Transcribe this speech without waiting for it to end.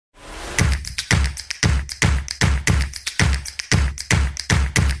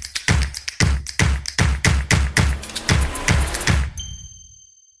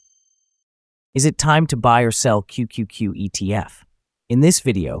Is it time to buy or sell QQQ ETF? In this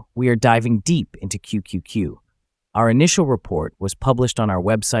video, we are diving deep into QQQ. Our initial report was published on our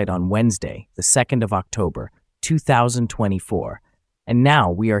website on Wednesday, the 2nd of October, 2024, and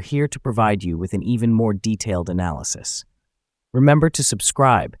now we are here to provide you with an even more detailed analysis. Remember to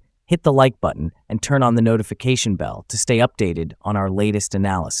subscribe, hit the like button, and turn on the notification bell to stay updated on our latest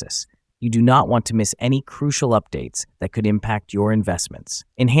analysis. You do not want to miss any crucial updates that could impact your investments.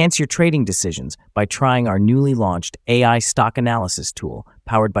 Enhance your trading decisions by trying our newly launched AI stock analysis tool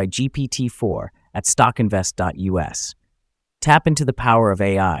powered by GPT-4 at StockInvest.us. Tap into the power of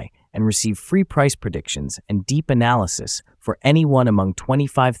AI and receive free price predictions and deep analysis for any one among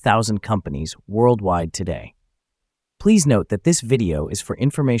 25,000 companies worldwide today. Please note that this video is for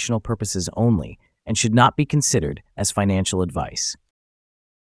informational purposes only and should not be considered as financial advice.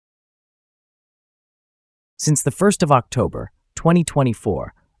 Since the 1st of October,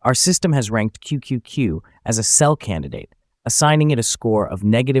 2024, our system has ranked QQQ as a sell candidate, assigning it a score of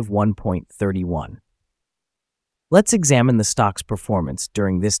 -1.31. Let's examine the stock's performance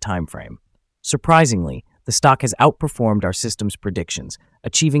during this time frame. Surprisingly, the stock has outperformed our system's predictions,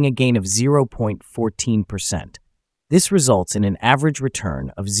 achieving a gain of 0.14%. This results in an average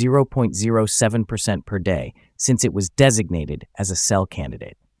return of 0.07% per day since it was designated as a sell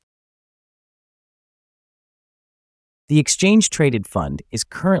candidate. The exchange-traded fund is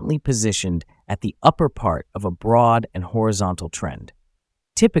currently positioned at the upper part of a broad and horizontal trend.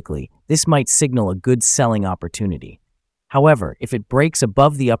 Typically, this might signal a good selling opportunity. However, if it breaks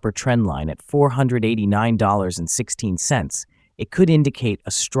above the upper trend line at $489.16, it could indicate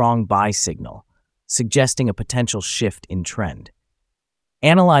a strong buy signal, suggesting a potential shift in trend.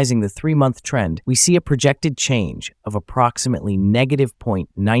 Analyzing the 3-month trend, we see a projected change of approximately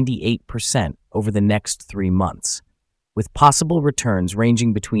 -0.98% over the next 3 months, with possible returns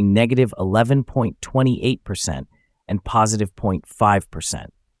ranging between -11.28% and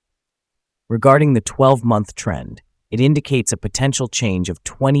 +0.5%. Regarding the 12-month trend, it indicates a potential change of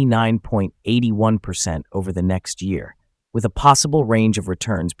 29.81% over the next year, with a possible range of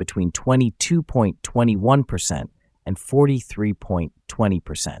returns between 22.21% and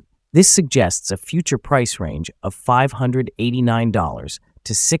 43.20%. This suggests a future price range of $589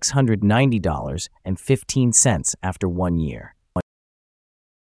 to $690.15 after 1 year.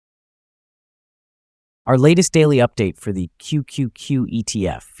 Our latest daily update for the QQQ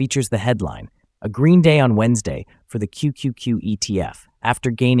ETF features the headline, "A green day on Wednesday for the QQQ ETF,"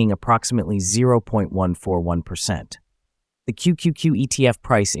 after gaining approximately 0.141%. The QQQ ETF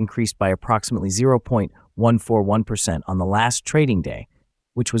price increased by approximately 0.141% on the last trading day,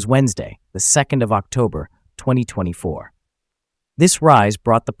 which was Wednesday, the 2nd of October, 2024. This rise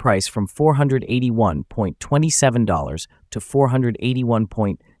brought the price from $481.27 to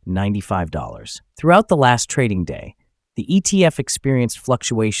 $481.95. Throughout the last trading day, the ETF experienced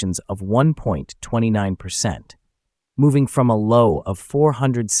fluctuations of 1.29%, moving from a low of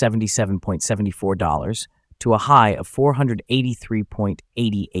 $477.74 to a high of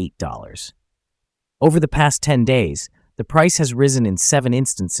 $483.88. Over the past 10 days, the price has risen in 7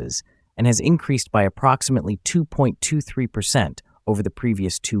 instances and has increased by approximately 2.23% over the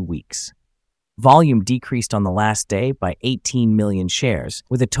previous 2 weeks. Volume decreased on the last day by 18 million shares,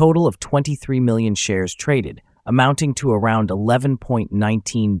 with a total of 23 million shares traded, amounting to around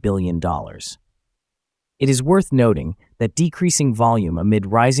 $11.19 billion. It is worth noting that decreasing volume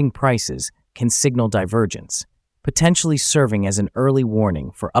amid rising prices can signal divergence, potentially serving as an early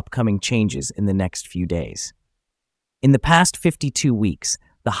warning for upcoming changes in the next few days. In the past 52 weeks,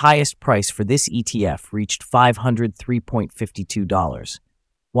 the highest price for this ETF reached $503.52,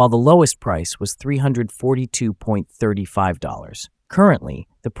 while the lowest price was $342.35. Currently,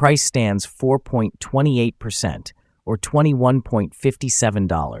 the price stands 4.28% or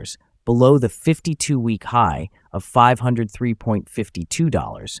 $21.57 below the 52-week high of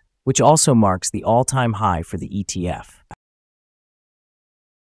 $503.52, which also marks the all-time high for the ETF.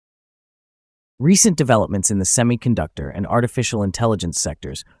 Recent developments in the semiconductor and artificial intelligence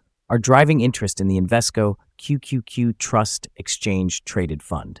sectors are driving interest in the Invesco QQQ Trust Exchange Traded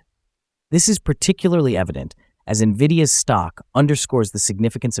Fund. This is particularly evident as NVIDIA's stock underscores the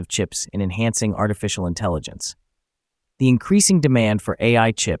significance of chips in enhancing artificial intelligence. The increasing demand for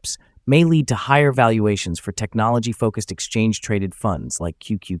AI chips may lead to higher valuations for technology-focused exchange-traded funds like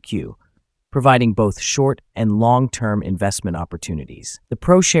QQQ, providing both short and long-term investment opportunities. The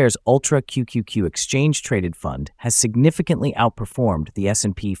ProShares Ultra QQQ Exchange-Traded Fund has significantly outperformed the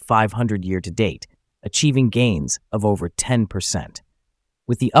S&P 500 year-to-date, achieving gains of over 10%.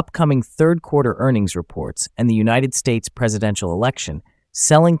 With the upcoming third-quarter earnings reports and the United States presidential election,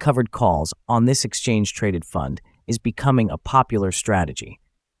 selling covered calls on this exchange-traded fund is becoming a popular strategy.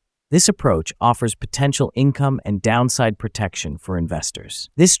 This approach offers potential income and downside protection for investors.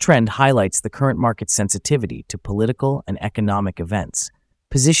 This trend highlights the current market sensitivity to political and economic events,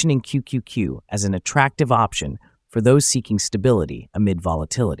 positioning QQQ as an attractive option for those seeking stability amid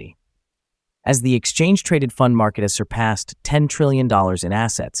volatility. As the exchange-traded fund market has surpassed $10 trillion in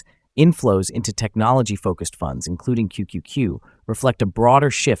assets, inflows into technology-focused funds, including QQQ, reflect a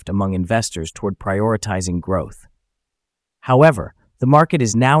broader shift among investors toward prioritizing growth. However, the market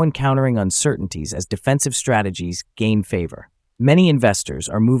is now encountering uncertainties as defensive strategies gain favor. Many investors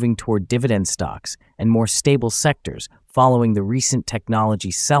are moving toward dividend stocks and more stable sectors following the recent technology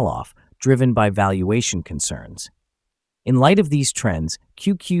sell-off driven by valuation concerns. In light of these trends,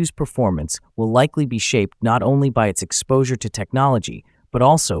 QQ's performance will likely be shaped not only by its exposure to technology, but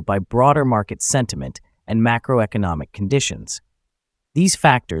also by broader market sentiment and macroeconomic conditions. These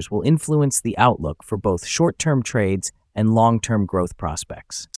factors will influence the outlook for both short-term trades and long-term growth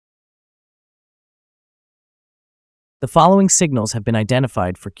prospects. The following signals have been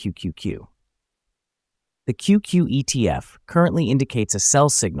identified for QQQ. The QQ ETF currently indicates a sell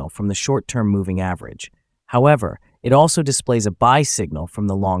signal from the short-term moving average. However, it also displays a buy signal from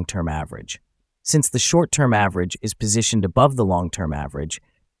the long-term average. Since the short-term average is positioned above the long-term average,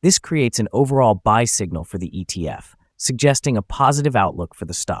 this creates an overall buy signal for the ETF, suggesting a positive outlook for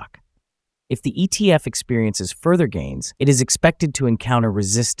the stock. If the ETF experiences further gains, it is expected to encounter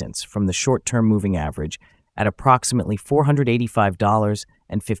resistance from the short-term moving average at approximately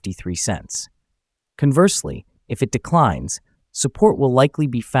 $485.53. Conversely, if it declines, support will likely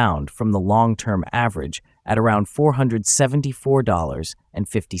be found from the long-term average at around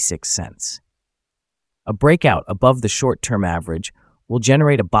 $474.56. A breakout above the short-term average will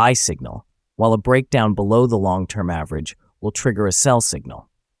generate a buy signal, while a breakdown below the long-term average will trigger a sell signal.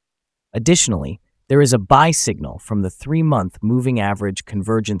 Additionally, there is a buy signal from the 3-month moving average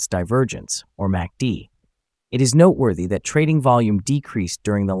convergence divergence, or MACD. It is noteworthy that trading volume decreased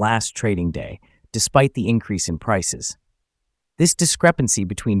during the last trading day, despite the increase in prices. This discrepancy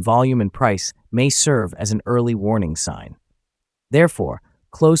between volume and price may serve as an early warning sign. Therefore,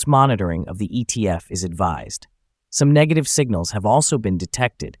 close monitoring of the ETF is advised. Some negative signals have also been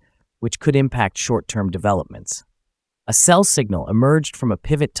detected, which could impact short-term developments. A sell signal emerged from a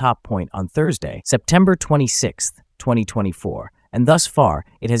pivot top point on Thursday, September 26, 2024, and thus far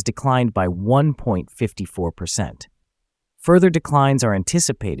it has declined by 1.54%. Further declines are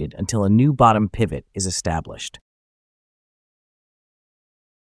anticipated until a new bottom pivot is established.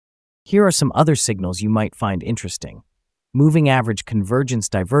 Here are some other signals you might find interesting. Moving average convergence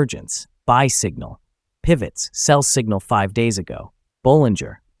divergence, buy signal. Pivots, sell signal 5 days ago.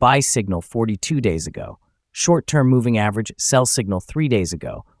 Bollinger, buy signal 42 days ago. Short-term moving average, sell signal 3 days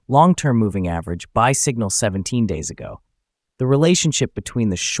ago. Long-term moving average, buy signal 17 days ago. The relationship between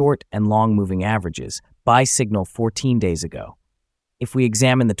the short and long moving averages, buy signal 14 days ago. If we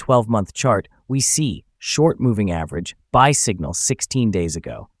examine the 12-month chart, we see short moving average, buy signal 16 days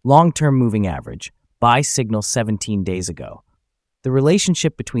ago. Long-term moving average, buy signal 17 days ago. The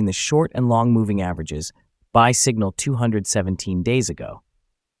relationship between the short and long moving averages, buy signal 217 days ago.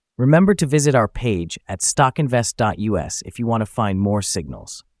 Remember to visit our page at StockInvest.us if you want to find more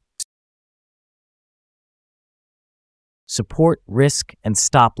signals. Support, risk, and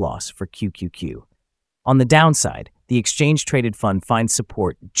stop loss for QQQ. On the downside, the exchange-traded fund finds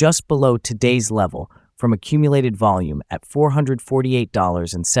support just below today's level from accumulated volume at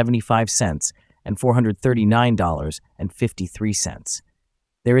 $448.75 and $439.53.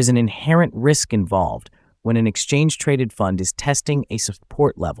 There is an inherent risk involved when an exchange-traded fund is testing a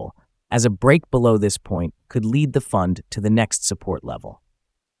support level, as a break below this point could lead the fund to the next support level.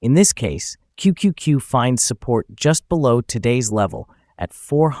 In this case, QQQ finds support just below today's level at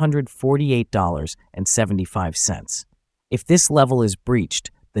 $448.75. If this level is breached,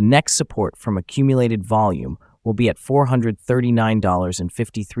 the next support from accumulated volume will be at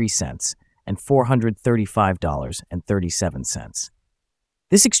 $439.53 and $435.37.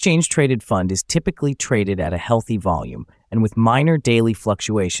 This exchange-traded fund is typically traded at a healthy volume, and with minor daily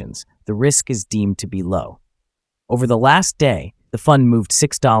fluctuations, the risk is deemed to be low. Over the last day, the fund moved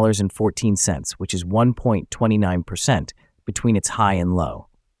 $6.14, which is 1.29% between its high and low.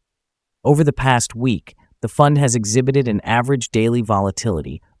 Over the past week, the fund has exhibited an average daily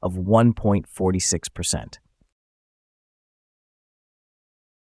volatility of 1.46%.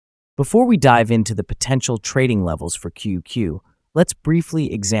 Before we dive into the potential trading levels for QQQ, let's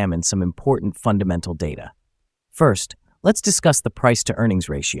briefly examine some important fundamental data. First, let's discuss the price-to-earnings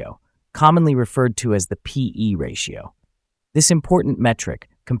ratio, commonly referred to as the PE ratio. This important metric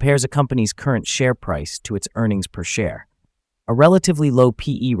compares a company's current share price to its earnings per share. A relatively low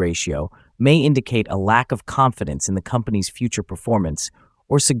PE ratio may indicate a lack of confidence in the company's future performance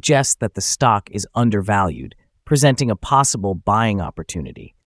or suggest that the stock is undervalued, presenting a possible buying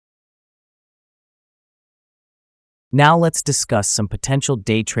opportunity. Now let's discuss some potential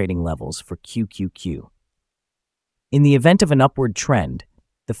day trading levels for QQQ. In the event of an upward trend,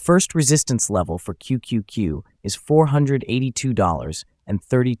 the first resistance level for QQQ is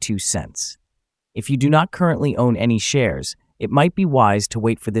 $482.32. If you do not currently own any shares, it might be wise to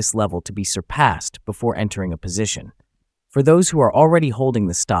wait for this level to be surpassed before entering a position. For those who are already holding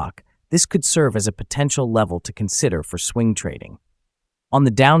the stock, this could serve as a potential level to consider for swing trading. On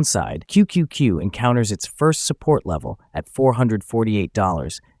the downside, QQQ encounters its first support level at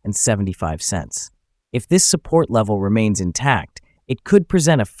 $448.75. If this support level remains intact, it could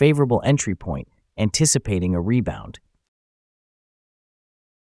present a favorable entry point, anticipating a rebound.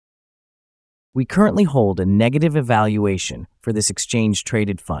 We currently hold a negative evaluation for this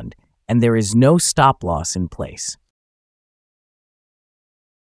exchange-traded fund, and there is no stop loss in place.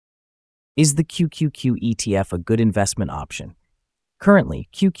 Is the QQQ ETF a good investment option? Currently,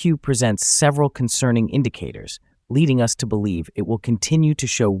 QQ presents several concerning indicators, leading us to believe it will continue to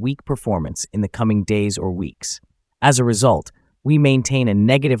show weak performance in the coming days or weeks. As a result, we maintain a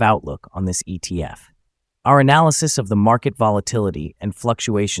negative outlook on this ETF. Our analysis of the market volatility and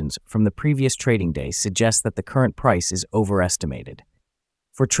fluctuations from the previous trading day suggests that the current price is overestimated.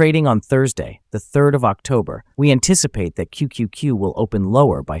 For trading on Thursday, the 3rd of October, we anticipate that QQQ will open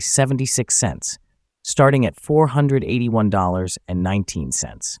lower by 76 cents, starting at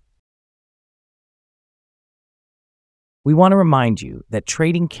 $481.19. We want to remind you that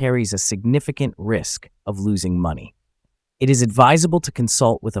trading carries a significant risk of losing money. It is advisable to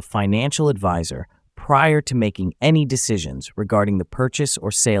consult with a financial advisor prior to making any decisions regarding the purchase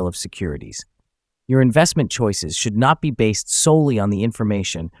or sale of securities. Your investment choices should not be based solely on the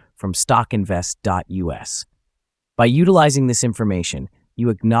information from StockInvest.us. By utilizing this information, you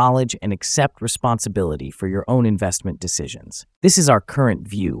acknowledge and accept responsibility for your own investment decisions. This is our current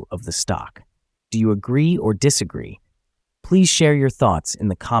view of the stock. Do you agree or disagree? Please share your thoughts in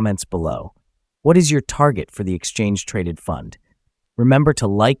the comments below. What is your target for the exchange-traded fund? Remember to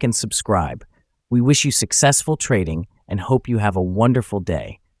like and subscribe. We wish you successful trading and hope you have a wonderful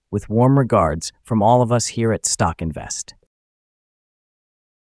day. With warm regards from all of us here at Stock Invest.